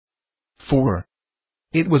4.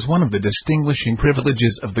 It was one of the distinguishing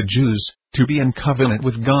privileges of the Jews, to be in covenant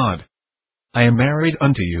with God. I am married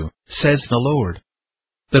unto you, says the Lord.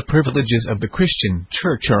 The privileges of the Christian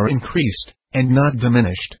Church are increased, and not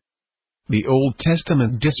diminished. The Old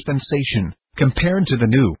Testament dispensation, compared to the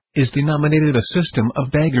New, is denominated a system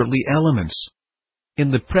of beggarly elements.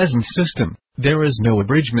 In the present system, there is no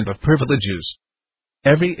abridgment of privileges.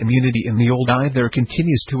 Every immunity in the old either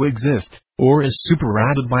continues to exist, or is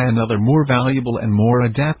superadded by another more valuable and more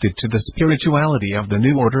adapted to the spirituality of the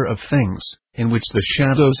new order of things, in which the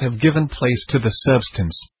shadows have given place to the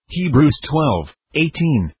substance. Hebrews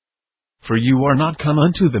 12:18. For you are not come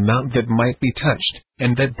unto the mount that might be touched,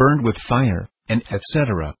 and that burned with fire, and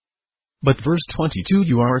etc. But verse 22,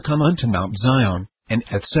 you are come unto Mount Zion, and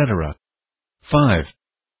etc. 5.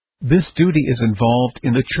 This duty is involved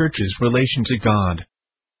in the Church's relation to God.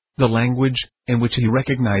 The language, in which he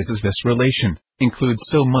recognizes this relation, includes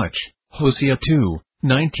so much. Hosea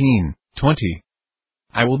 2:19-20.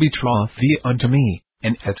 I will betroth thee unto me,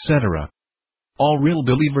 and etc. All real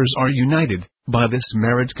believers are united, by this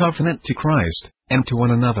marriage covenant to Christ, and to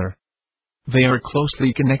one another. They are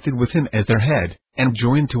closely connected with him as their head, and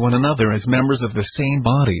joined to one another as members of the same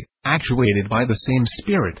body, actuated by the same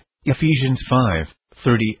Spirit. Ephesians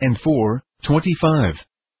 5:30-4:25.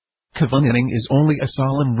 Covenanting is only a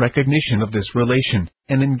solemn recognition of this relation,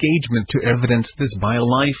 an engagement to evidence this by a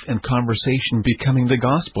life and conversation becoming the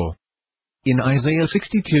gospel. In Isaiah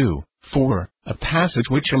 62:4, a passage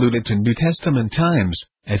which alluded to New Testament times,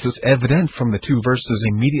 as is evident from the two verses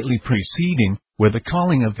immediately preceding, where the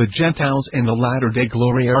calling of the Gentiles and the latter-day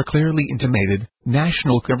glory are clearly intimated,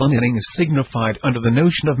 national covenanting is signified under the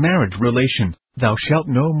notion of marriage relation, thou shalt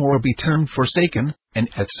no more be termed forsaken, and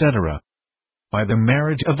etc. By the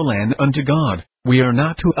marriage of the land unto God, we are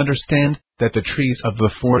not to understand that the trees of the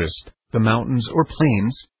forest, the mountains or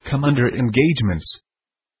plains, come under engagements.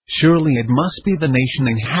 Surely it must be the nation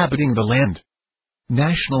inhabiting the land.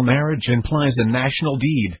 National marriage implies a national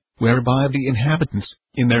deed, whereby the inhabitants,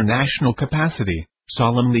 in their national capacity,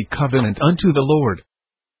 solemnly covenant unto the Lord.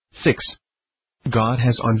 6. God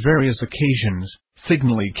has on various occasions,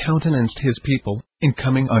 signally countenanced his people, in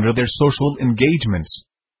coming under their social engagements.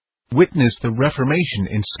 Witness the Reformation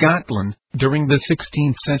in Scotland, during the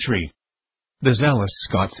 16th century. The zealous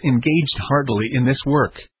Scots engaged heartily in this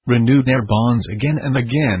work, renewed their bonds again and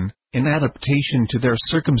again, in adaptation to their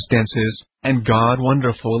circumstances, and God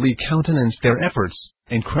wonderfully countenanced their efforts,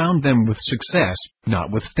 and crowned them with success,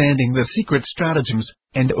 notwithstanding the secret stratagems,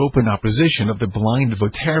 and open opposition of the blind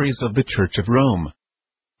votaries of the Church of Rome.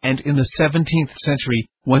 And in the 17th century,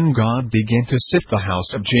 when God began to sift the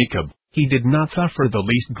house of Jacob, he did not suffer the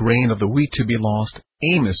least grain of the wheat to be lost.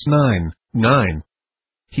 Amos 9:9.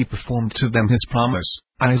 He performed to them his promise.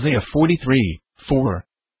 Isaiah 43:4.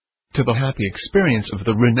 To the happy experience of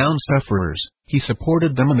the renowned sufferers, he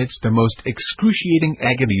supported them amidst the most excruciating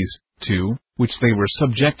agonies, to which they were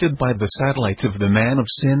subjected by the satellites of the man of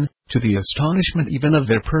sin, to the astonishment even of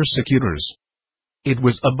their persecutors. It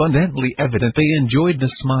was abundantly evident they enjoyed the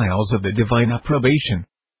smiles of the divine approbation.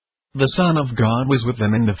 The Son of God was with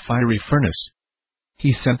them in the fiery furnace.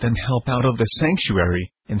 He sent them help out of the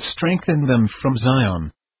sanctuary, and strengthened them from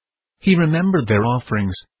Zion. He remembered their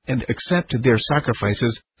offerings, and accepted their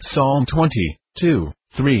sacrifices. Psalm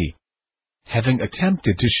 22:3. Having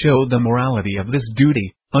attempted to show the morality of this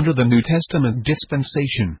duty, under the New Testament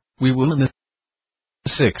dispensation, we will in the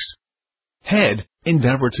 6. Head,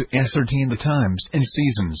 endeavor to ascertain the times and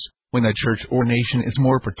seasons, when a church or nation is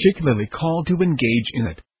more particularly called to engage in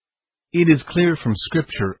it. It is clear from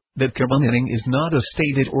Scripture, that covenanting is not a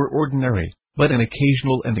stated or ordinary, but an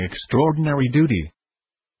occasional and extraordinary duty.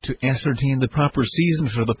 To ascertain the proper season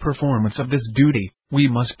for the performance of this duty, we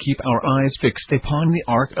must keep our eyes fixed upon the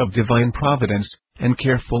arc of divine providence, and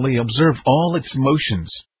carefully observe all its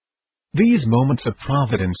motions. These moments of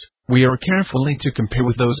providence, we are carefully to compare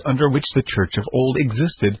with those under which the Church of old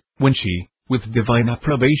existed, when she, with divine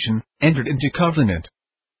approbation, entered into covenant.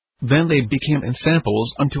 Then they became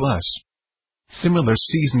ensamples unto us. Similar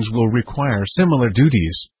seasons will require similar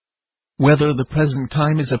duties. Whether the present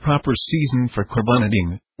time is a proper season for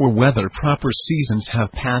covenanting, or whether proper seasons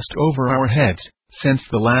have passed over our heads, since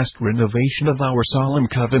the last renovation of our solemn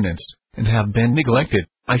covenants, and have been neglected,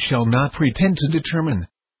 I shall not pretend to determine.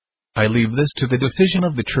 I leave this to the decision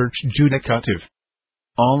of the Church Judicative.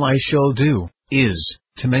 All I shall do, is,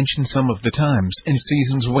 to mention some of the times and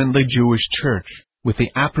seasons when the Jewish Church, with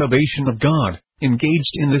the approbation of God,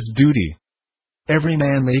 engaged in this duty. Every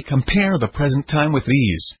man may compare the present time with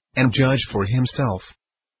these, and judge for himself.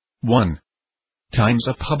 1. Times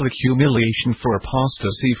of public humiliation for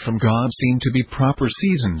apostasy from God seem to be proper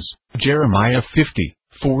seasons. Jeremiah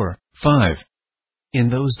 50:4-5. In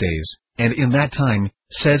those days, and in that time,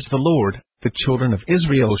 says the Lord, the children of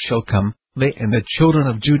Israel shall come, they and the children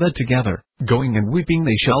of Judah together, going and weeping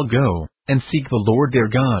they shall go, and seek the Lord their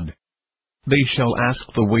God. They shall ask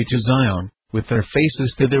the way to Zion, with their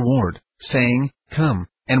faces thitherward, saying, Come,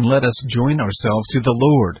 and let us join ourselves to the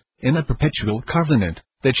Lord, in a perpetual covenant,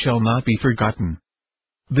 that shall not be forgotten.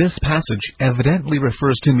 This passage evidently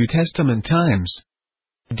refers to New Testament times.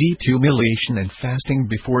 Deep humiliation and fasting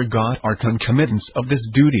before God are concomitants of this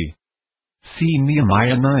duty. See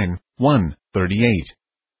Nehemiah 9:1-38.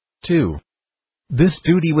 2. This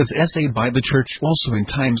duty was essayed by the Church also in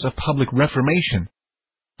times of public reformation.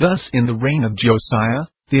 Thus in the reign of Josiah,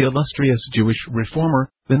 the illustrious Jewish reformer,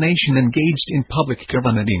 the nation engaged in public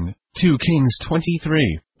covenanting. 2 Kings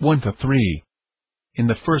 23:1-3. In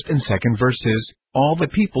the first and second verses, all the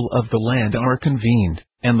people of the land are convened,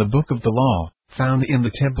 and the book of the law, found in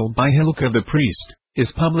the temple by Hilkiah the priest, is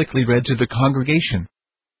publicly read to the congregation.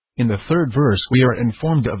 In the third verse we are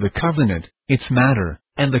informed of the covenant, its matter,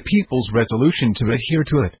 and the people's resolution to adhere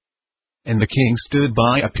to it. And the king stood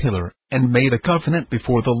by a pillar, and made a covenant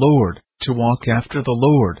before the Lord, to walk after the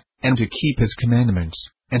Lord, and to keep his commandments,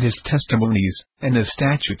 and his testimonies, and his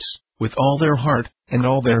statutes, with all their heart, and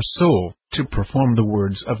all their soul, to perform the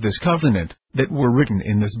words of this covenant, that were written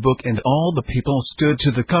in this book. And all the people stood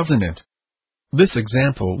to the covenant. This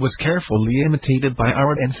example was carefully imitated by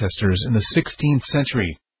our ancestors in the 16th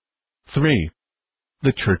century. 3.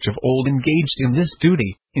 The Church of old engaged in this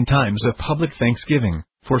duty, in times of public thanksgiving,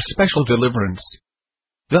 for special deliverance.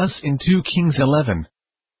 Thus in 2 Kings 11,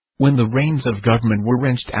 when the reins of government were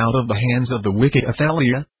wrenched out of the hands of the wicked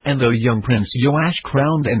Athaliah, and the young prince Joash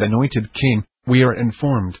crowned and anointed king, we are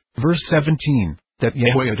informed, verse 17, that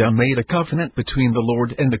Jehoiada made a covenant between the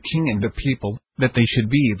Lord and the king and the people, that they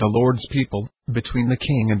should be the Lord's people, between the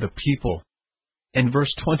king and the people. And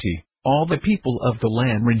verse 20, all the people of the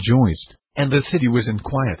land rejoiced, and the city was in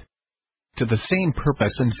quiet. To the same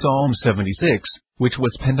purpose in Psalm 76, which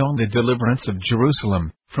was penned on the deliverance of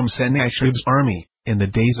Jerusalem, from Sennacherib's army, in the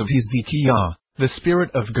days of Hezekiah, the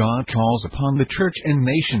Spirit of God calls upon the church and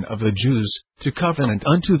nation of the Jews, to covenant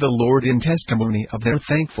unto the Lord in testimony of their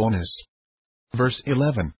thankfulness. Verse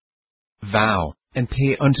 11. Vow, and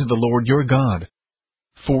pay unto the Lord your God.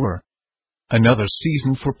 4. Another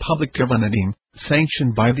season for public covenanting,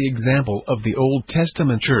 sanctioned by the example of the Old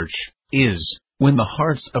Testament church, is when the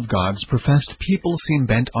hearts of God's professed people seem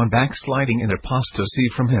bent on backsliding and apostasy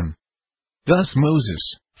from Him. Thus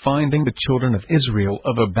Moses, finding the children of Israel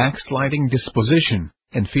of a backsliding disposition,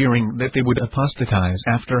 and fearing that they would apostatize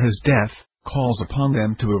after his death, calls upon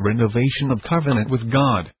them to a renovation of covenant with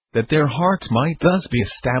God, that their hearts might thus be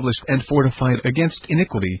established and fortified against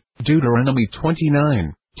iniquity. Deuteronomy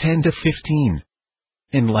 29:10-15.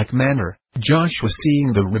 In like manner, Joshua,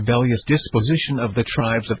 seeing the rebellious disposition of the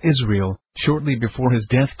tribes of Israel, shortly before his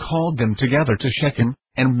death called them together to Shechem,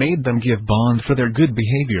 and made them give bond for their good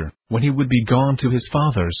behavior, when he would be gone to his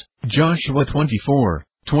fathers. Joshua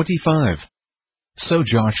 24:25. So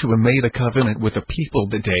Joshua made a covenant with the people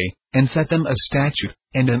that day, and set them a statute,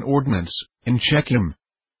 and an ordinance, in Shechem.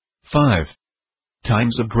 5.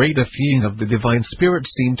 Times of great effeing of the divine Spirit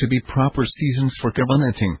seem to be proper seasons for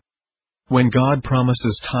covenanting. When God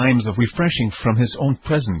promises times of refreshing from His own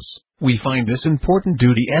presence, we find this important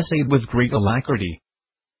duty essayed with great alacrity.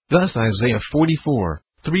 Thus Isaiah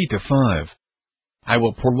 44:3-5. I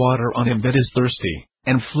will pour water on him that is thirsty,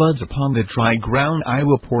 and floods upon the dry ground. I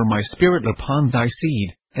will pour my Spirit upon thy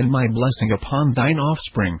seed, and my blessing upon thine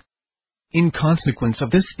offspring. In consequence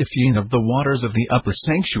of this effeing of the waters of the upper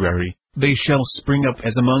sanctuary, they shall spring up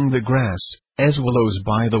as among the grass, as willows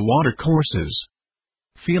by the watercourses.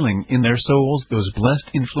 Feeling in their souls those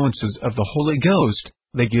blessed influences of the Holy Ghost,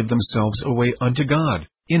 they give themselves away unto God,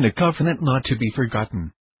 in a covenant not to be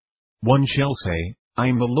forgotten. One shall say, I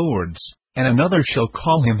am the Lord's, and another shall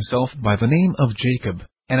call himself by the name of Jacob,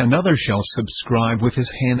 and another shall subscribe with his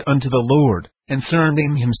hand unto the Lord, and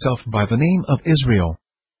surname himself by the name of Israel.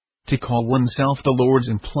 To call oneself the Lord's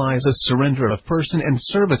implies a surrender of person and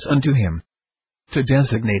service unto Him. To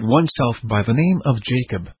designate oneself by the name of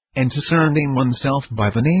Jacob, and to surname oneself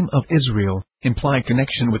by the name of Israel, imply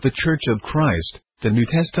connection with the Church of Christ, the New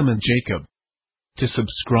Testament Jacob. To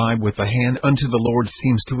subscribe with the hand unto the Lord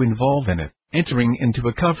seems to involve in it, entering into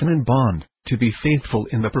a covenant bond, to be faithful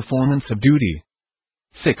in the performance of duty.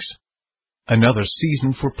 6. Another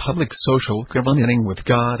season for public social covenanting with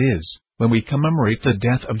God is when we commemorate the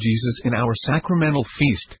death of Jesus in our sacramental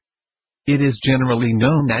feast. It is generally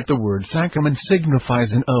known that the word sacrament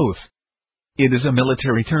signifies an oath. It is a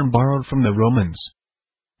military term borrowed from the Romans.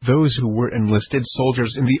 Those who were enlisted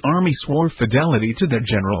soldiers in the army swore fidelity to their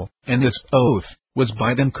general, and this oath was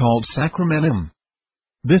by them called sacramentum.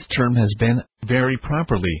 This term has been, very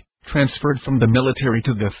properly, transferred from the military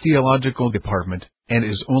to the theological department, and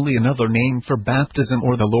is only another name for baptism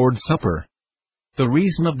or the Lord's Supper. The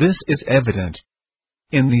reason of this is evident.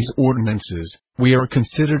 In these ordinances, we are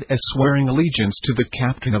considered as swearing allegiance to the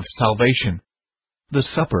captain of salvation. The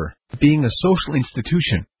supper, being a social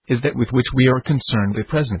institution, is that with which we are concerned at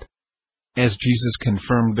present. As Jesus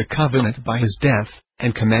confirmed the covenant by his death,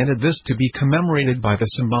 and commanded this to be commemorated by the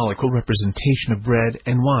symbolical representation of bread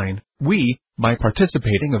and wine, we, by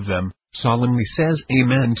participating of them, solemnly says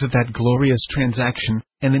Amen to that glorious transaction,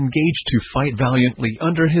 and engage to fight valiantly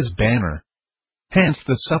under his banner. Hence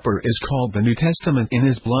the supper is called the New Testament in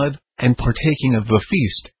his blood, and partaking of the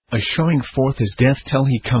feast, a showing forth his death till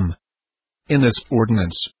he come. In this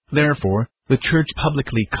ordinance, therefore, the Church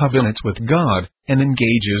publicly covenants with God, and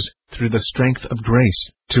engages, through the strength of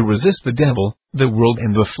grace, to resist the devil, the world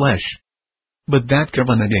and the flesh. But that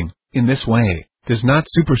covenanting, in this way, does not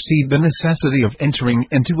supersede the necessity of entering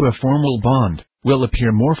into a formal bond, will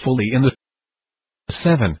appear more fully in the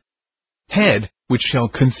 7th head, which shall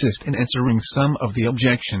consist in answering some of the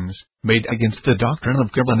objections made against the doctrine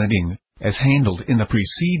of covenanting, as handled in the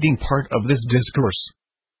preceding part of this discourse.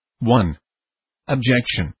 1.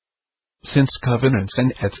 Objection. Since covenants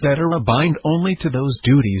and etc. bind only to those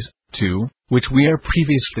duties, to which we are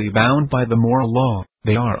previously bound by the moral law,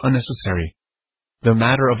 they are unnecessary. The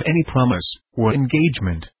matter of any promise, or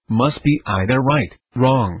engagement, must be either right,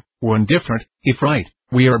 wrong, or indifferent. If right,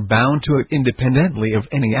 we are bound to it independently of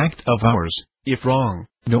any act of ours. If wrong,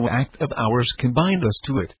 no act of ours can bind us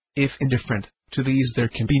to it. If indifferent, to these there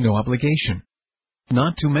can be no obligation.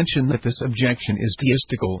 Not to mention that this objection is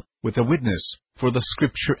deistical, with a witness, for the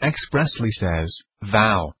Scripture expressly says,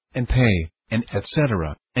 vow, and pay, and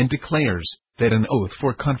etc., and declares, that an oath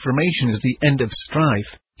for confirmation is the end of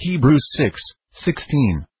strife, Hebrews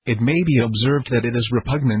 6:16. It may be observed that it is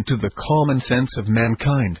repugnant to the common sense of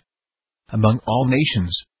mankind. Among all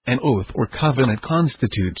nations, an oath or covenant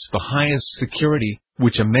constitutes the highest security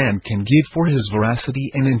which a man can give for his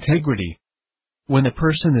veracity and integrity. When a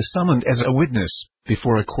person is summoned as a witness,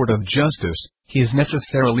 before a court of justice, he is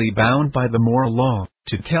necessarily bound by the moral law,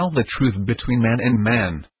 to tell the truth between man and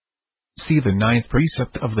man. See the 9th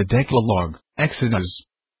precept of the Decalogue, Exodus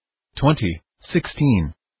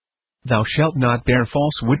 20:16. Thou shalt not bear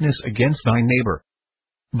false witness against thy neighbor.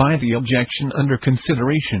 By the objection under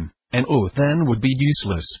consideration, an oath then would be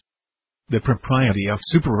useless. The propriety of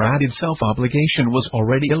superadded self-obligation was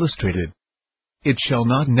already illustrated. It shall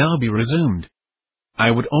not now be resumed.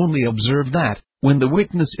 I would only observe that, when the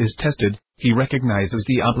witness is tested, he recognizes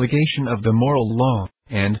the obligation of the moral law,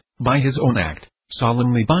 and, by his own act,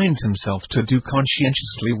 solemnly binds himself to do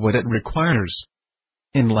conscientiously what it requires.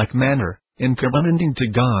 In like manner, in covenanting to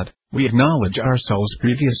God, we acknowledge ourselves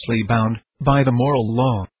previously bound, by the moral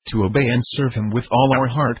law, to obey and serve him with all our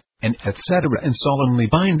heart, and etc., and solemnly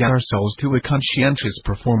bind ourselves to a conscientious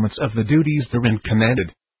performance of the duties therein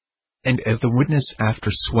commanded. And as the witness after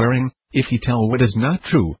swearing, if he tell what is not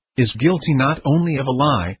true, is guilty not only of a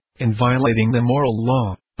lie, in violating the moral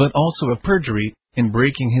law, but also of perjury, in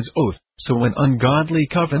breaking his oath, so an ungodly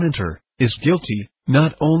covenanter is guilty,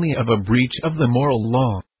 not only of a breach of the moral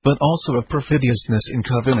law, but also of perfidiousness in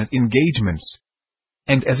covenant engagements.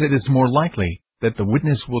 And as it is more likely that the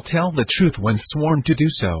witness will tell the truth when sworn to do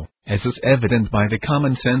so, as is evident by the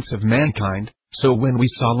common sense of mankind, so when we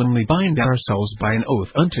solemnly bind ourselves by an oath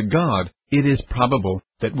unto God, it is probable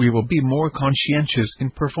that we will be more conscientious in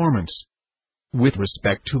performance. With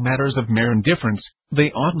respect to matters of mere indifference,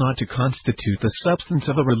 they ought not to constitute the substance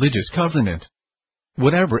of a religious covenant.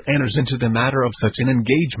 Whatever enters into the matter of such an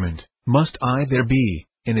engagement, must either be,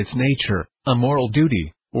 in its nature, a moral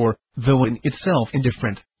duty, or, though in itself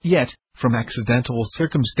indifferent, yet, from accidental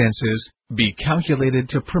circumstances, be calculated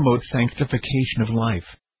to promote sanctification of life.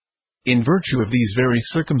 In virtue of these very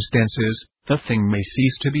circumstances, the thing may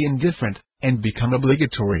cease to be indifferent, and become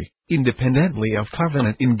obligatory, independently of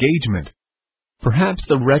covenant engagement. Perhaps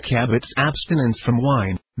the Rechabites' abstinence from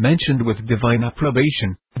wine, mentioned with divine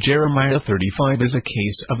approbation, Jeremiah 35, is a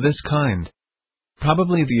case of this kind.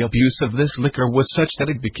 Probably the abuse of this liquor was such that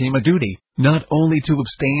it became a duty, not only to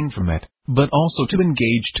abstain from it, but also to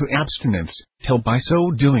engage to abstinence, till by so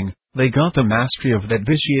doing, they got the mastery of that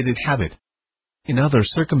vitiated habit. In other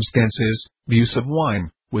circumstances, the use of wine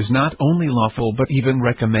was not only lawful but even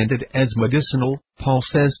recommended as medicinal. Paul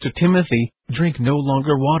says to Timothy, drink no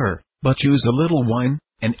longer water, but use a little wine,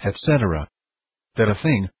 and etc. That a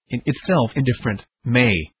thing, in itself indifferent,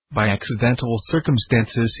 may, by accidental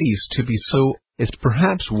circumstances cease to be so, is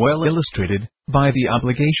perhaps well illustrated by the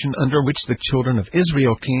obligation under which the children of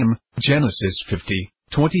Israel came, Genesis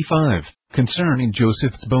 50:25, concerning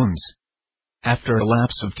Joseph's bones. After a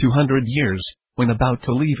lapse of 200 years, when about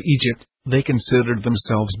to leave Egypt, they considered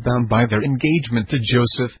themselves bound by their engagement to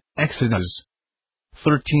Joseph, Exodus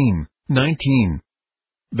 13:19.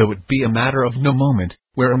 Though it be a matter of no moment,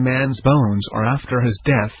 where a man's bones are after his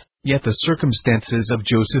death, yet the circumstances of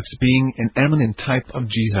Joseph's being an eminent type of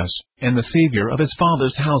Jesus, and the Savior of his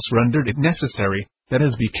father's house rendered it necessary, that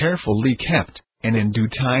his be carefully kept, and in due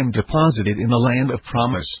time deposited in the land of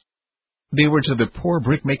promise. They were to the poor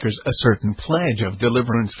brickmakers a certain pledge of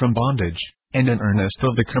deliverance from bondage, and an earnest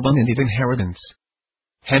of the covenanted inheritance.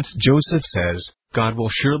 Hence Joseph says, God will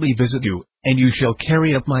surely visit you, and you shall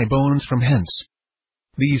carry up my bones from hence.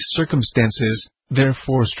 These circumstances,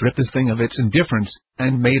 therefore, stripped this thing of its indifference,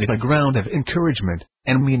 and made it a ground of encouragement,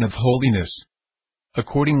 and mean of holiness.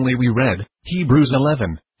 Accordingly we read, Hebrews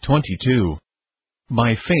 11:22.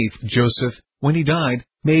 By faith Joseph, when he died,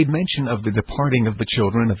 made mention of the departing of the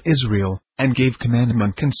children of Israel, and gave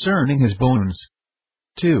commandment concerning his bones.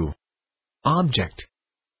 2. Object.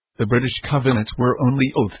 The British covenants were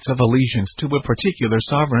only oaths of allegiance to a particular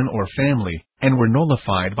sovereign or family, and were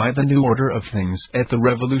nullified by the new order of things at the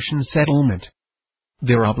Revolution settlement.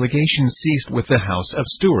 Their obligations ceased with the House of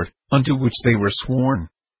Stuart, unto which they were sworn.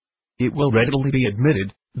 It will readily be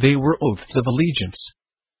admitted, they were oaths of allegiance.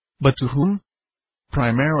 But to whom?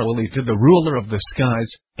 Primarily to the ruler of the skies,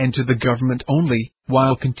 and to the government only,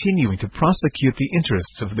 while continuing to prosecute the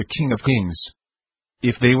interests of the King of Kings.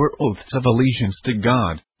 If they were oaths of allegiance to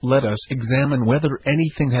God, let us examine whether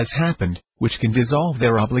anything has happened which can dissolve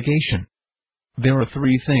their obligation. There are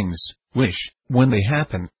three things, which, when they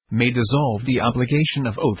happen, may dissolve the obligation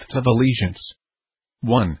of oaths of allegiance.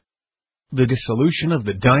 1. The dissolution of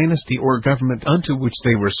the dynasty or government unto which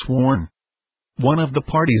they were sworn. One of the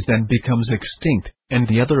parties then becomes extinct, and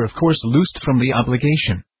the other of course loosed from the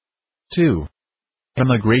obligation. 2.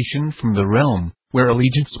 Emigration from the realm, where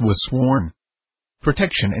allegiance was sworn.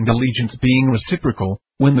 Protection and allegiance being reciprocal,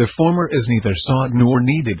 when the former is neither sought nor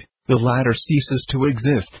needed, the latter ceases to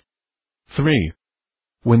exist. 3.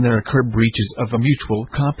 When there occur breaches of a mutual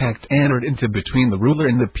compact entered into between the ruler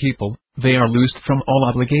and the people, they are loosed from all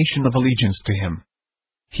obligation of allegiance to him.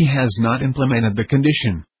 He has not implemented the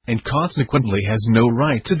condition, and consequently has no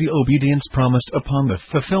right to the obedience promised upon the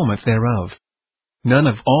fulfillment thereof. None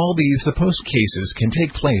of all these supposed cases can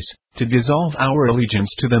take place, to dissolve our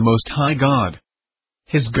allegiance to the Most High God.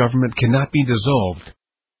 His government cannot be dissolved.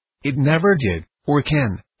 It never did, or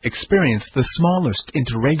can, experience the smallest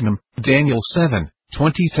interregnum, Daniel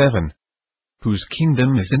 7:27. Whose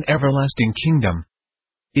kingdom is an everlasting kingdom.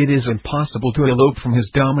 It is impossible to elope from his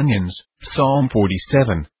dominions, Psalm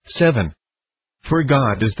 47:7. For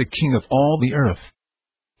God is the King of all the earth.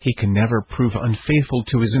 He can never prove unfaithful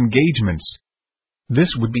to his engagements.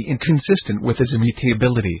 This would be inconsistent with his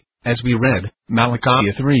immutability, as we read,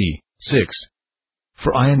 Malachi 3:6.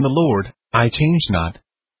 For I am the Lord, I change not.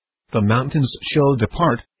 The mountains shall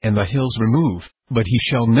depart, and the hills remove, but he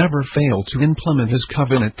shall never fail to implement his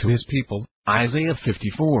covenant to his people, Isaiah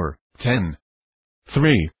 54:10.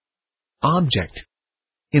 3. Object.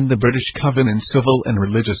 In the British covenant civil and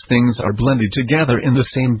religious things are blended together in the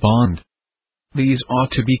same bond. These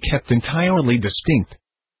ought to be kept entirely distinct.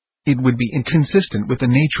 It would be inconsistent with the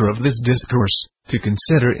nature of this discourse, to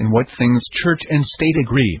consider in what things church and state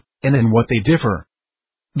agree, and in what they differ.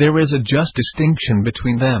 There is a just distinction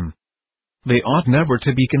between them. They ought never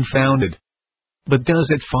to be confounded. But does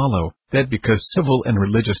it follow, that because civil and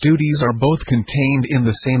religious duties are both contained in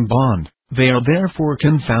the same bond, they are therefore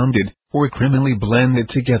confounded, or criminally blended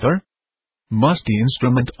together? Must the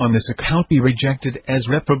instrument on this account be rejected as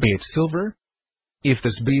reprobate silver? If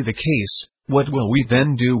this be the case, what will we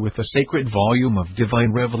then do with the sacred volume of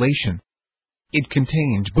divine revelation? It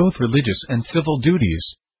contains both religious and civil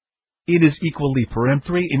duties. It is equally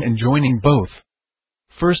peremptory in enjoining both.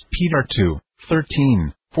 1 Peter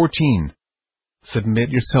 2:13-14. Submit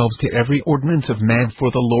yourselves to every ordinance of man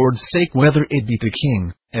for the Lord's sake, whether it be to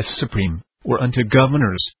king, as supreme, or unto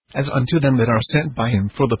governors, as unto them that are sent by him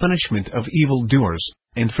for the punishment of evildoers,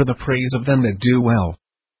 and for the praise of them that do well.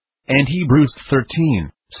 And Hebrews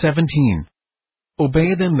 13:17.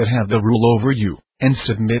 Obey them that have the rule over you, and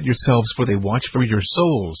submit yourselves, for they watch for your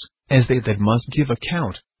souls, as they that must give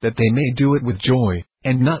account, that they may do it with joy,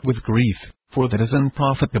 and not with grief, for that is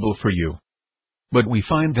unprofitable for you. But we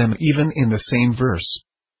find them even in the same verse.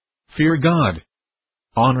 Fear God.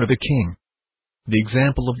 Honor the king. The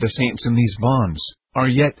example of the saints in these bonds are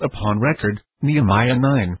yet upon record, Nehemiah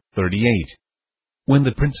 9:38. When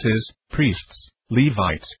the princes, priests,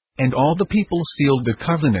 Levites, and all the people sealed the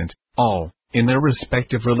covenant, all, in their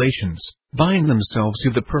respective relations, bind themselves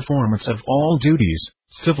to the performance of all duties,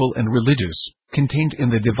 civil and religious, contained in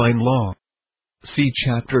the divine law. See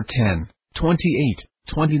chapter 10, 28,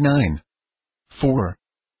 29. 4.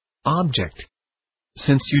 Object.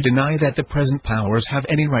 Since you deny that the present powers have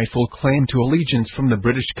any rightful claim to allegiance from the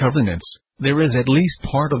British covenants, there is at least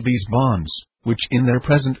part of these bonds, which in their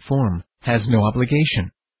present form, has no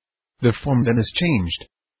obligation. The form then is changed.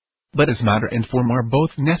 But as matter and form are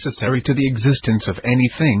both necessary to the existence of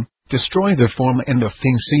anything, destroy the form and the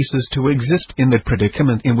thing ceases to exist in the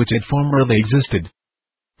predicament in which it formerly existed.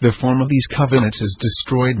 The form of these covenants is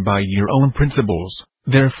destroyed by your own principles,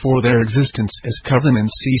 therefore their existence as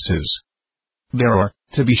covenants ceases. There are,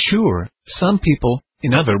 to be sure, some people,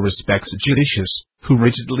 in other respects judicious, who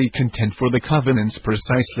rigidly contend for the covenants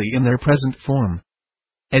precisely in their present form.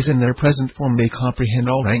 As in their present form they comprehend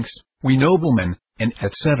all ranks, we noblemen, and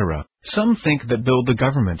etc. Some think that though the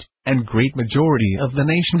government, and great majority of the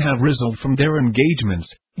nation have risen from their engagements,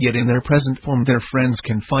 yet in their present form their friends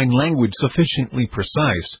can find language sufficiently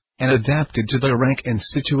precise, and adapted to their rank and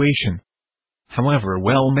situation. However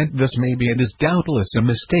well meant this may be, it is doubtless a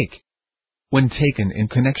mistake. When taken in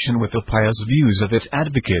connection with the pious views of its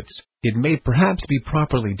advocates, it may perhaps be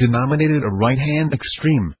properly denominated a right-hand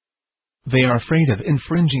extreme. They are afraid of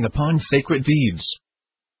infringing upon sacred deeds.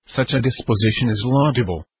 Such a disposition is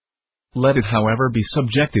laudable. Let it however be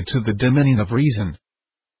subjected to the dominion of reason.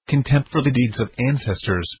 Contempt for the deeds of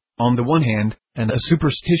ancestors, on the one hand, and a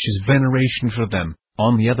superstitious veneration for them,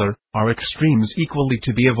 on the other, are extremes equally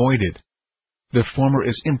to be avoided. The former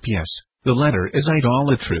is impious, the latter is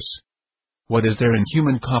idolatrous. What is there in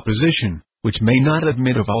human composition, which may not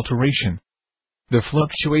admit of alteration? The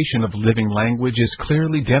fluctuation of living languages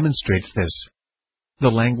clearly demonstrates this. The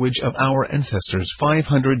language of our ancestors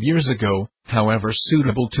 500 years ago, however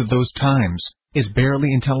suitable to those times, is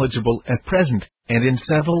barely intelligible at present, and in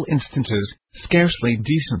several instances, scarcely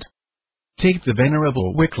decent. Take the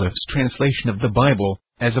Venerable Wycliffe's translation of the Bible,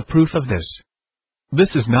 as a proof of this. This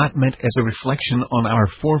is not meant as a reflection on our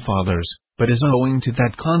forefathers, but is owing to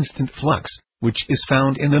that constant flux, which is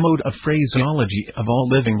found in the mode of phraseology of all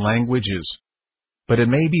living languages. But it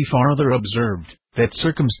may be farther observed, that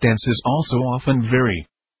circumstances also often vary.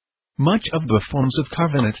 Much of the forms of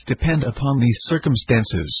covenants depend upon these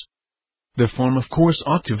circumstances. The form of course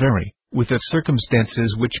ought to vary, with the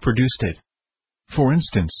circumstances which produced it. For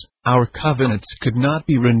instance, our covenants could not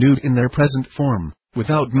be renewed in their present form,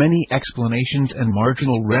 without many explanations and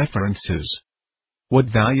marginal references. What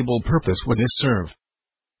valuable purpose would this serve?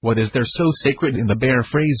 What is there so sacred in the bare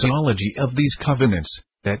phraseology of these covenants,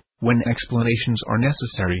 that, when explanations are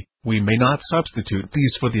necessary, we may not substitute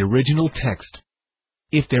these for the original text?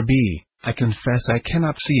 If there be, I confess I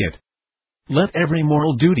cannot see it. Let every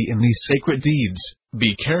moral duty in these sacred deeds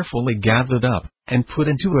be carefully gathered up, and put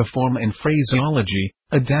into a form and phraseology,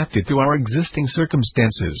 adapted to our existing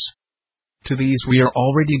circumstances. To these we are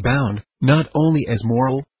already bound, not only as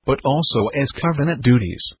moral, but also as covenant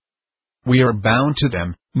duties. We are bound to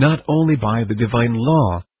them, not only by the divine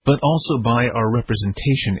law, but also by our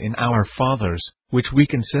representation in our fathers, which we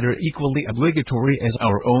consider equally obligatory as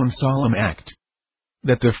our own solemn act.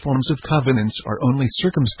 That the forms of covenants are only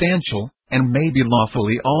circumstantial, and may be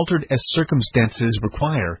lawfully altered as circumstances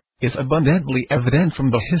require, is abundantly evident from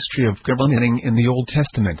the history of covenanting in the Old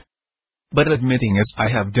Testament. But admitting, as I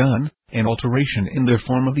have done, an alteration in the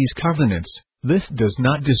form of these covenants, this does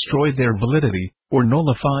not destroy their validity, or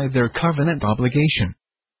nullify their covenant obligation.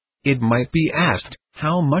 It might be asked,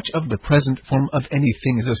 how much of the present form of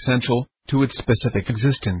anything is essential to its specific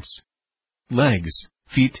existence? Legs,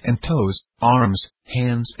 feet and toes, arms,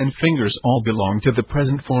 hands and fingers all belong to the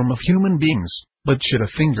present form of human beings, but should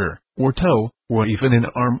a finger, or toe, or even an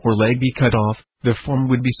arm or leg be cut off, the form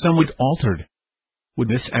would be somewhat altered. Would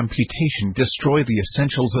this amputation destroy the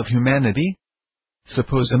essentials of humanity?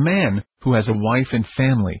 Suppose a man, who has a wife and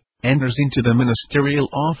family, enters into the ministerial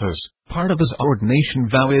office. Part of his ordination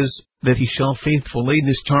vow is, that he shall faithfully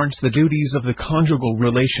discharge the duties of the conjugal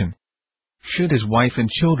relation. Should his wife and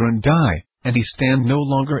children die, and he stand no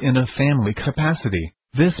longer in a family capacity,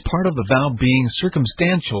 this part of the vow being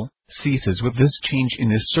circumstantial, ceases with this change in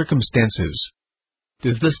his circumstances.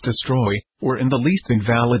 Does this destroy, or in the least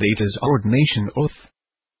invalidate his ordination oath?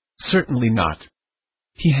 Certainly not.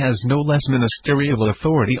 He has no less ministerial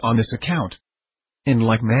authority on this account. In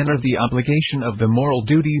like manner the obligation of the moral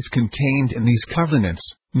duties contained in these covenants,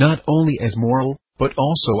 not only as moral, but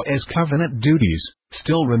also as covenant duties,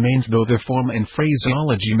 still remains, though the form and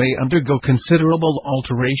phraseology may undergo considerable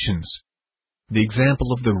alterations. The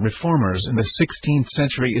example of the Reformers in the 16th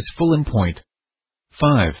century is full in point.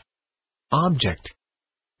 5. Object.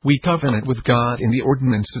 We covenant with God in the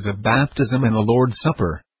ordinances of baptism and the Lord's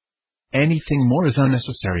Supper. Anything more is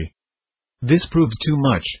unnecessary. This proves too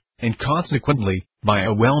much, and consequently, by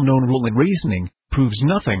a well-known rule in reasoning, proves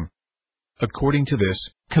nothing. According to this,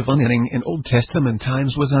 covenanting in Old Testament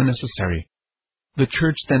times was unnecessary. The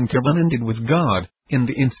Church then covenanted with God in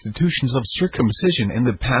the institutions of circumcision and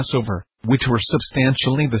the Passover, which were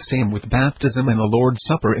substantially the same with baptism and the Lord's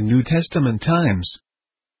Supper in New Testament times.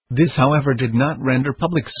 This, however, did not render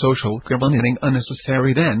public social covenanting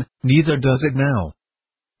unnecessary then, neither does it now.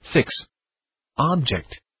 6.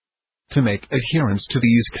 Object. To make adherence to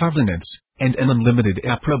these covenants, and an unlimited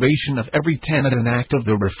approbation of every tenet and act of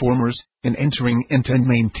the Reformers, in entering into and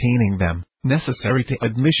maintaining them, necessary to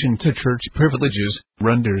admission to church privileges,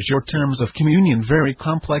 renders your terms of communion very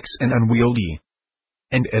complex and unwieldy.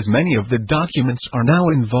 And as many of the documents are now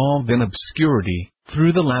involved in obscurity,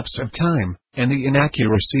 through the lapse of time, and the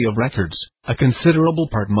inaccuracy of records, a considerable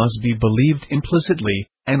part must be believed implicitly,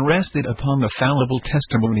 and rested upon the fallible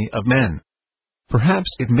testimony of men. Perhaps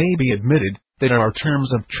it may be admitted that our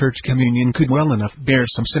terms of church communion could well enough bear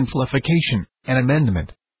some simplification and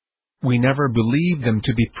amendment. We never believed them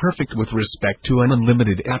to be perfect with respect to an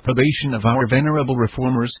unlimited approbation of our venerable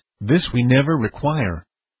Reformers. This we never require.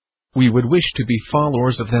 We would wish to be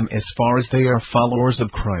followers of them as far as they are followers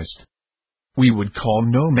of Christ. We would call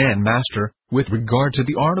no man master, with regard to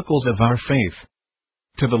the articles of our faith.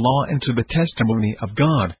 To the law and to the testimony of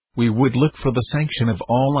God, we would look for the sanction of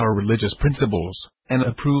all our religious principles, and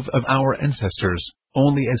approve of our ancestors,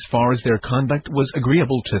 only as far as their conduct was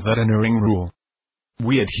agreeable to that enduring rule.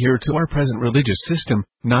 We adhere to our present religious system,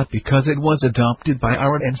 not because it was adopted by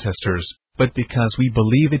our ancestors, but because we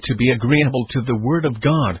believe it to be agreeable to the Word of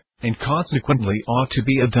God, and consequently ought to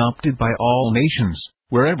be adopted by all nations,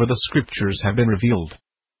 wherever the Scriptures have been revealed.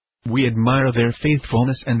 We admire their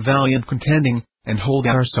faithfulness and valiant contending, and hold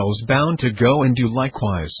ourselves bound to go and do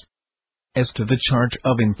likewise. As to the charge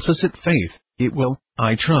of implicit faith, it will,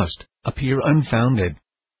 I trust, appear unfounded.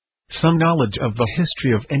 Some knowledge of the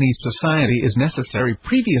history of any society is necessary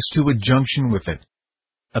previous to a junction with it.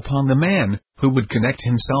 Upon the man who would connect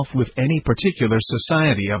himself with any particular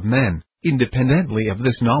society of men, independently of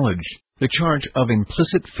this knowledge, the charge of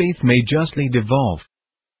implicit faith may justly devolve.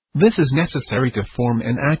 This is necessary to form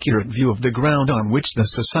an accurate view of the ground on which the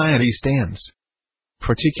society stands.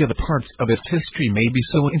 Particular parts of its history may be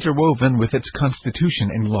so interwoven with its constitution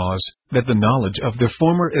and laws, that the knowledge of the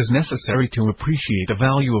former is necessary to appreciate the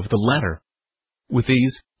value of the latter. With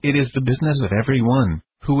these, it is the business of every one,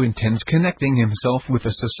 who intends connecting himself with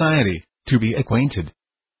a society, to be acquainted.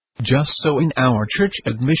 Just so in our church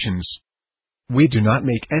admissions. We do not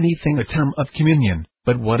make anything a term of communion,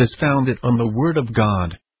 but what is founded on the Word of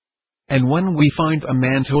God. And when we find a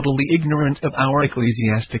man totally ignorant of our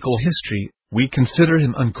ecclesiastical history, we consider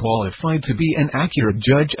him unqualified to be an accurate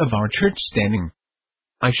judge of our church standing.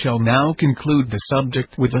 I shall now conclude the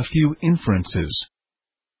subject with a few inferences.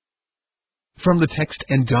 From the text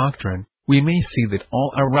and doctrine, we may see that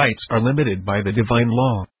all our rights are limited by the divine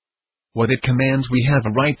law. What it commands we have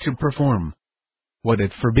a right to perform. What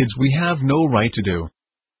it forbids we have no right to do.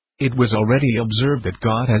 It was already observed that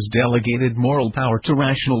God has delegated moral power to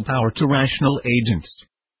rational agents.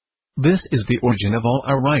 This is the origin of all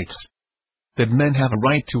our rights. That men have a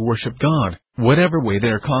right to worship God, whatever way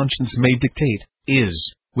their conscience may dictate,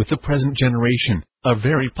 is, with the present generation, a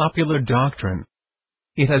very popular doctrine.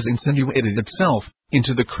 It has insinuated itself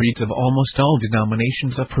into the creeds of almost all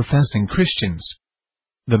denominations of professing Christians.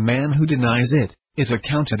 The man who denies it is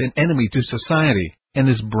accounted an enemy to society, and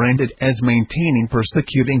is branded as maintaining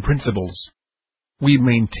persecuting principles. We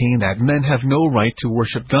maintain that men have no right to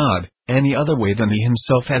worship God any other way than He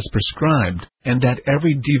Himself has prescribed, and that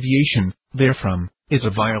every deviation therefrom is a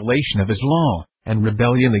violation of His law, and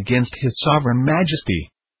rebellion against His sovereign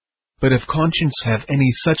majesty. But if conscience have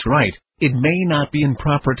any such right, it may not be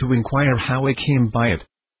improper to inquire how it came by it.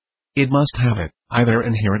 It must have it, either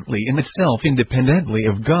inherently in itself independently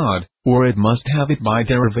of God, or it must have it by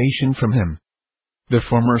derivation from Him. The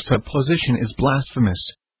former supposition is blasphemous.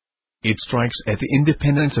 It strikes at the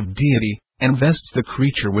independence of deity, and vests the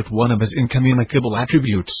creature with one of His incommunicable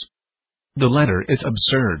attributes. The latter is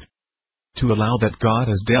absurd. To allow that God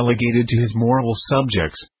has delegated to His moral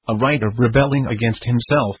subjects a right of rebelling against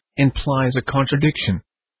Himself implies a contradiction.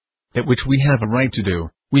 That which we have a right to do,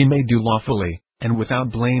 we may do lawfully, and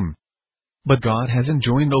without blame. But God has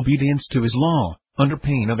enjoined obedience to His law, under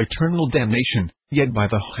pain of eternal damnation, yet by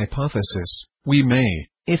the hypothesis, we may,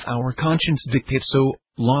 if our conscience dictates so,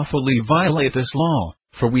 lawfully violate this law,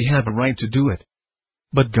 for we have a right to do it.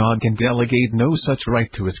 But God can delegate no such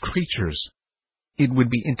right to His creatures. It would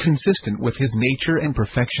be inconsistent with His nature and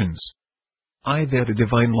perfections. Either the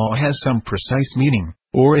divine law has some precise meaning,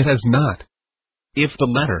 or it has not. If the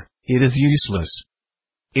latter, it is useless.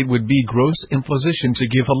 It would be gross imposition to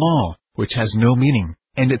give a law, which has no meaning,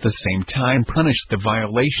 and at the same time punish the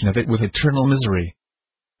violation of it with eternal misery.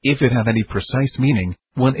 If it have any precise meaning,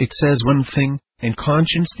 when it says one thing, and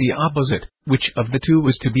conscience the opposite, which of the two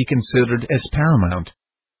is to be considered as paramount?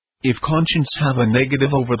 If conscience have a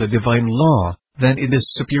negative over the divine law, then it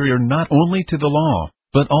is superior not only to the law,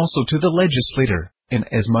 but also to the legislator,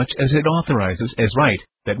 inasmuch as it authorizes as right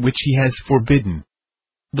that which he has forbidden.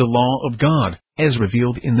 The law of God, as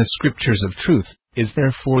revealed in the scriptures of truth, is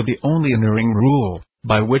therefore the only enduring rule,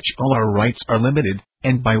 by which all our rights are limited,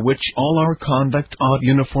 and by which all our conduct ought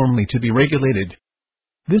uniformly to be regulated.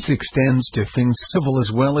 This extends to things civil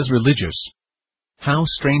as well as religious. How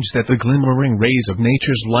strange that the glimmering rays of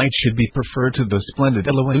nature's light should be preferred to the splendid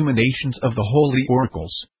illuminations of the holy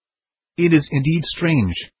oracles. It is indeed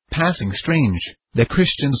strange, passing strange, that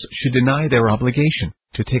Christians should deny their obligation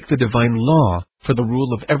to take the divine law for the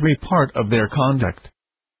rule of every part of their conduct.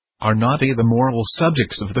 Are not they the moral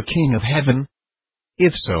subjects of the King of Heaven?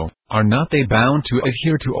 If so, are not they bound to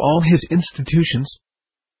adhere to all His institutions?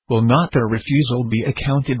 Will not their refusal be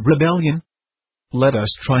accounted rebellion? Let us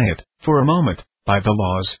try it, for a moment, by the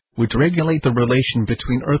laws which regulate the relation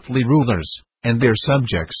between earthly rulers and their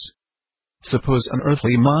subjects. Suppose an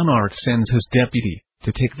earthly monarch sends his deputy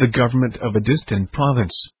to take the government of a distant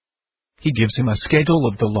province. He gives him a schedule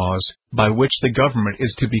of the laws by which the government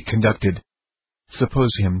is to be conducted.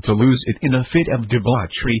 Suppose him to lose it in a fit of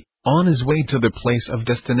debauchery on his way to the place of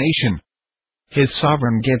destination. His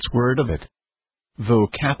sovereign gets word of it. Though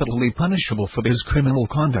capitally punishable for his criminal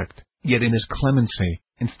conduct, yet in his clemency,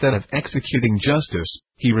 instead of executing justice,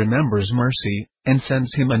 he remembers mercy, and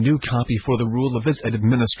sends him a new copy for the rule of his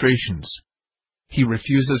administrations. He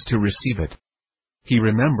refuses to receive it. He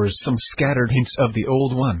remembers some scattered hints of the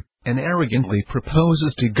old one, and arrogantly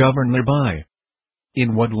proposes to govern thereby.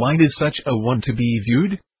 In what light is such a one to be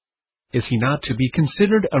viewed? Is he not to be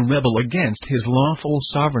considered a rebel against his lawful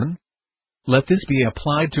sovereign? Let this be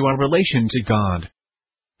applied to our relation to God.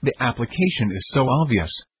 The application is so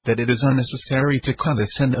obvious that it is unnecessary to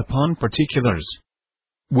condescend upon particulars.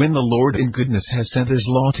 When the Lord in goodness has sent His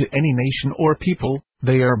law to any nation or people,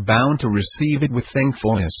 they are bound to receive it with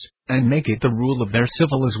thankfulness, and make it the rule of their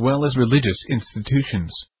civil as well as religious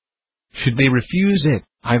institutions. Should they refuse it,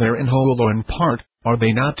 either in whole or in part, are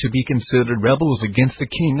they not to be considered rebels against the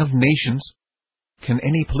King of nations? Can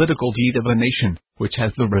any political deed of a nation, which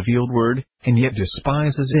has the revealed word, and yet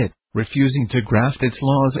despises it, refusing to graft its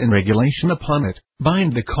laws and regulation upon it,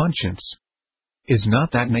 bind the conscience? Is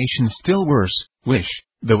not that nation still worse, which,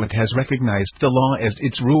 though it has recognized the law as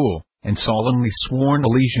its rule, and solemnly sworn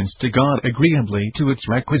allegiance to God agreeably to its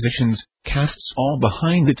requisitions, casts all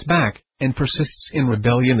behind its back, and persists in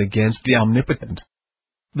rebellion against the Omnipotent?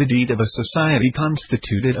 The deed of a society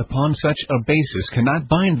constituted upon such a basis cannot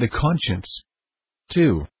bind the conscience.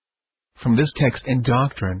 2. From this text and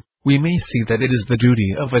doctrine, we may see that it is the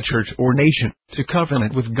duty of a church or nation to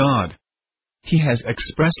covenant with God. He has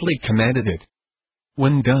expressly commanded it.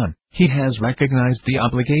 When done, He has recognized the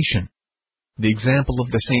obligation. The example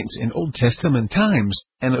of the saints in Old Testament times,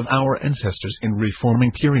 and of our ancestors in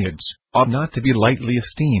reforming periods, ought not to be lightly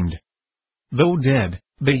esteemed. Though dead,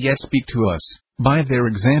 they yet speak to us, by their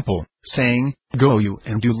example, saying, "Go you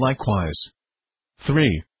and do likewise."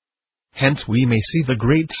 3. Hence we may see the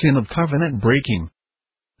great sin of covenant breaking.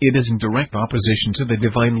 It is in direct opposition to the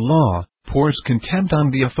divine law, pours contempt on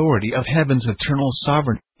the authority of heaven's eternal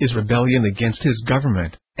sovereign, is rebellion against His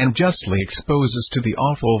government, and justly exposes to the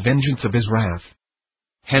awful vengeance of His wrath.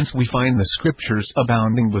 Hence we find the Scriptures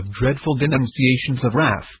abounding with dreadful denunciations of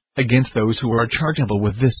wrath against those who are chargeable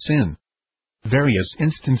with this sin. Various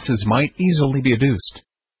instances might easily be adduced.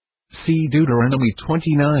 See Deuteronomy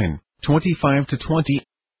 29:25-20.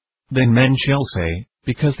 Then men shall say,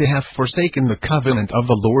 because they have forsaken the covenant of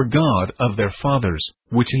the Lord God of their fathers,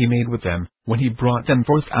 which He made with them, when He brought them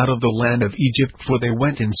forth out of the land of Egypt, for they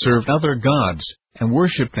went and served other gods, and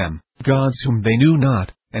worshipped them, gods whom they knew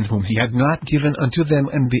not, and whom He had not given unto them,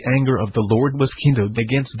 and the anger of the Lord was kindled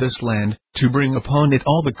against this land, to bring upon it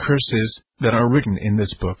all the curses that are written in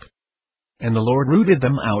this book. And the Lord rooted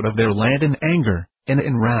them out of their land in anger, and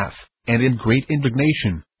in wrath, and in great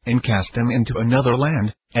indignation, and cast them into another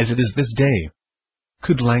land, as it is this day.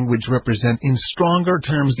 Could language represent in stronger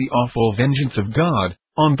terms the awful vengeance of God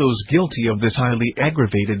on those guilty of this highly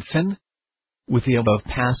aggravated sin? With the above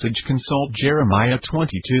passage consult Jeremiah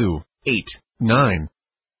 22:8-9.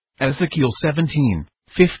 Ezekiel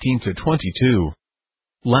 17:15-22.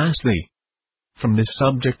 Lastly, from this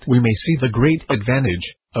subject we may see the great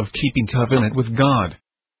advantage of keeping covenant with God.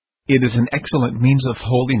 It is an excellent means of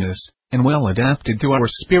holiness, and well adapted to our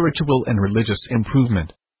spiritual and religious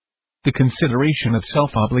improvement. The consideration of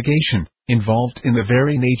self-obligation, involved in the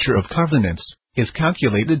very nature of covenants, is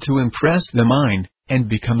calculated to impress the mind, and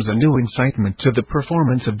becomes a new incitement to the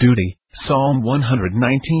performance of duty. Psalm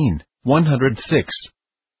 119:106.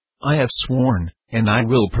 I have sworn, and I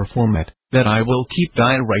will perform it, that I will keep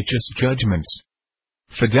thy righteous judgments.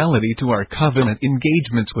 Fidelity to our covenant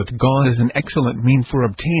engagements with God is an excellent mean for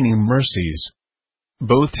obtaining mercies.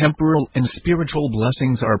 Both temporal and spiritual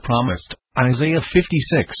blessings are promised. Isaiah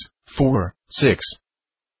 56:4-6.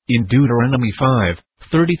 In Deuteronomy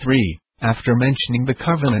 5:33, after mentioning the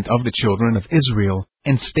covenant of the children of Israel,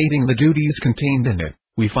 and stating the duties contained in it,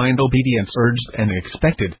 we find obedience urged and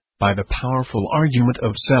expected, by the powerful argument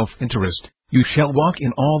of self-interest. You shall walk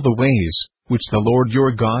in all the ways, which the Lord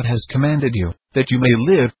your God has commanded you, that you may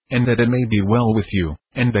live, and that it may be well with you,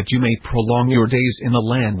 and that you may prolong your days in the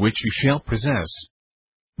land which you shall possess.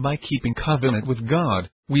 By keeping covenant with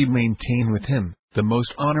God, we maintain with Him the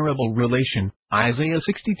most honorable relation. Isaiah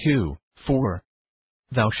 62:4.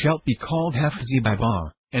 Thou shalt be called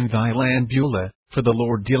Hephzibah, and thy land Beulah, for the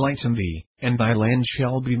Lord delights in thee, and thy land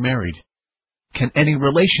shall be married. Can any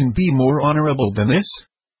relation be more honorable than this?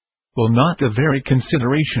 Will not the very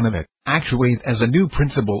consideration of it actuate as a new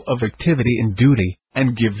principle of activity and duty,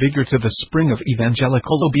 and give vigor to the spring of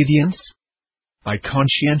evangelical obedience? By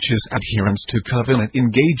conscientious adherence to covenant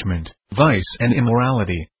engagement, vice and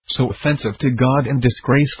immorality, so offensive to God and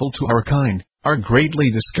disgraceful to our kind, are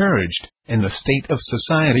greatly discouraged, and the state of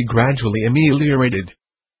society gradually ameliorated.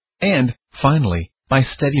 And, finally, by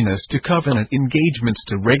steadiness to covenant engagements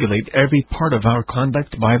to regulate every part of our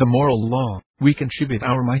conduct by the moral law, we contribute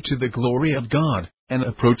our mite to the glory of God, and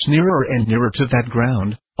approach nearer and nearer to that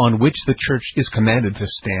ground, on which the Church is commanded to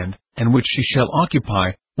stand, and which she shall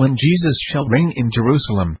occupy, when Jesus shall reign in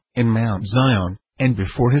Jerusalem, in Mount Zion, and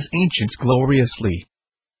before His ancients gloriously.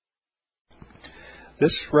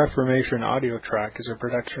 This Reformation audio track is a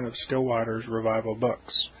production of Still Waters Revival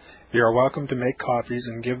Books. You are welcome to make copies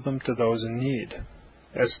and give them to those in need.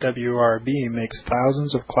 SWRB makes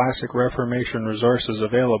thousands of classic Reformation resources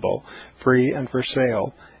available, free and for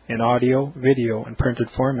sale, in audio, video, and printed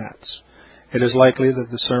formats. It is likely that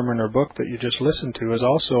the sermon or book that you just listened to is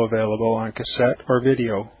also available on cassette or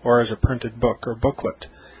video, or as a printed book or booklet.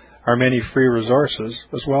 Our many free resources,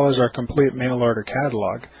 as well as our complete mail-order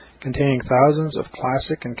catalog, containing thousands of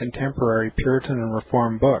classic and contemporary Puritan and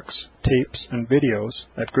Reformed books, tapes, and videos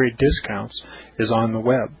at great discounts, is on the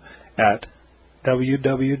web at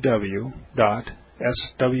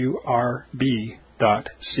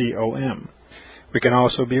www.swrb.com. We can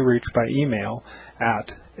also be reached by email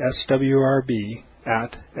at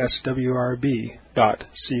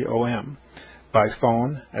swrb@swrb.com, by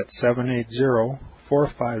phone at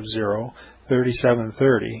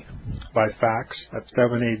 780-450-3730, by fax at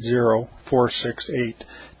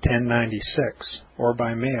 780-468-1096, or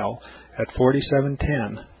by mail at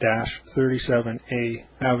 4710-37A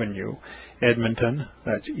Avenue, Edmonton,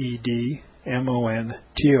 that's Edmonton,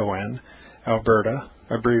 Alberta,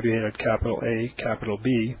 abbreviated capital A, capital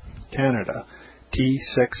B, Canada,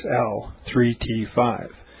 T6L3T5.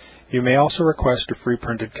 You may also request a free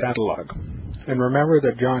printed catalog. And remember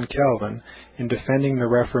that John Calvin, in defending the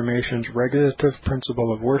Reformation's regulative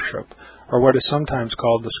principle of worship, or what is sometimes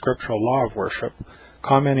called the scriptural law of worship,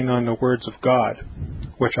 commenting on the words of God,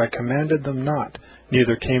 which I commanded them not,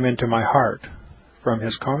 neither came into my heart, from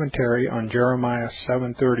his commentary on Jeremiah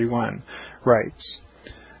 7:31, writes,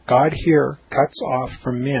 God here cuts off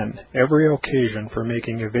from men every occasion for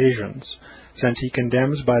making evasions, since he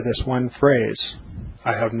condemns by this one phrase,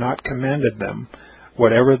 I have not commanded them,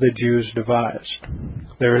 whatever the Jews devised.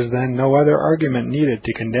 There is then no other argument needed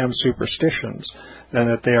to condemn superstitions than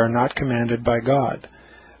that they are not commanded by God.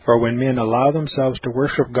 For when men allow themselves to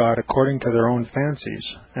worship God according to their own fancies,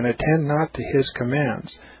 and attend not to His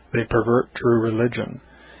commands, they pervert true religion.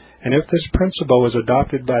 And if this principle was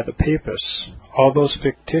adopted by the Papists, all those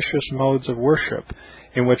fictitious modes of worship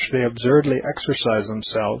in which they absurdly exercise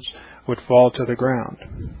themselves would fall to the ground.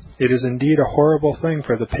 It is indeed a horrible thing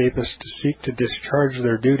for the Papists to seek to discharge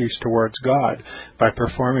their duties towards God by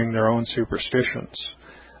performing their own superstitions.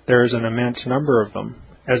 There is an immense number of them,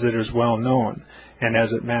 as it is well known, and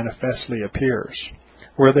as it manifestly appears.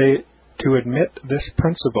 Were they to admit this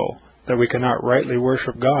principle, that we cannot rightly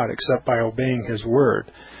worship God except by obeying His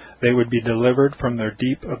word, they would be delivered from their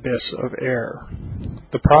deep abyss of error.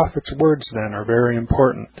 The prophet's words, then, are very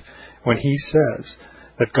important, when he says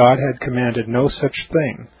that God had commanded no such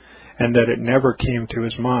thing, and that it never came to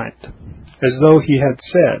his mind, as though he had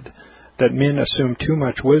said that men assume too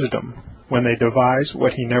much wisdom when they devise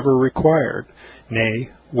what he never required,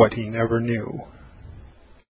 nay, what he never knew.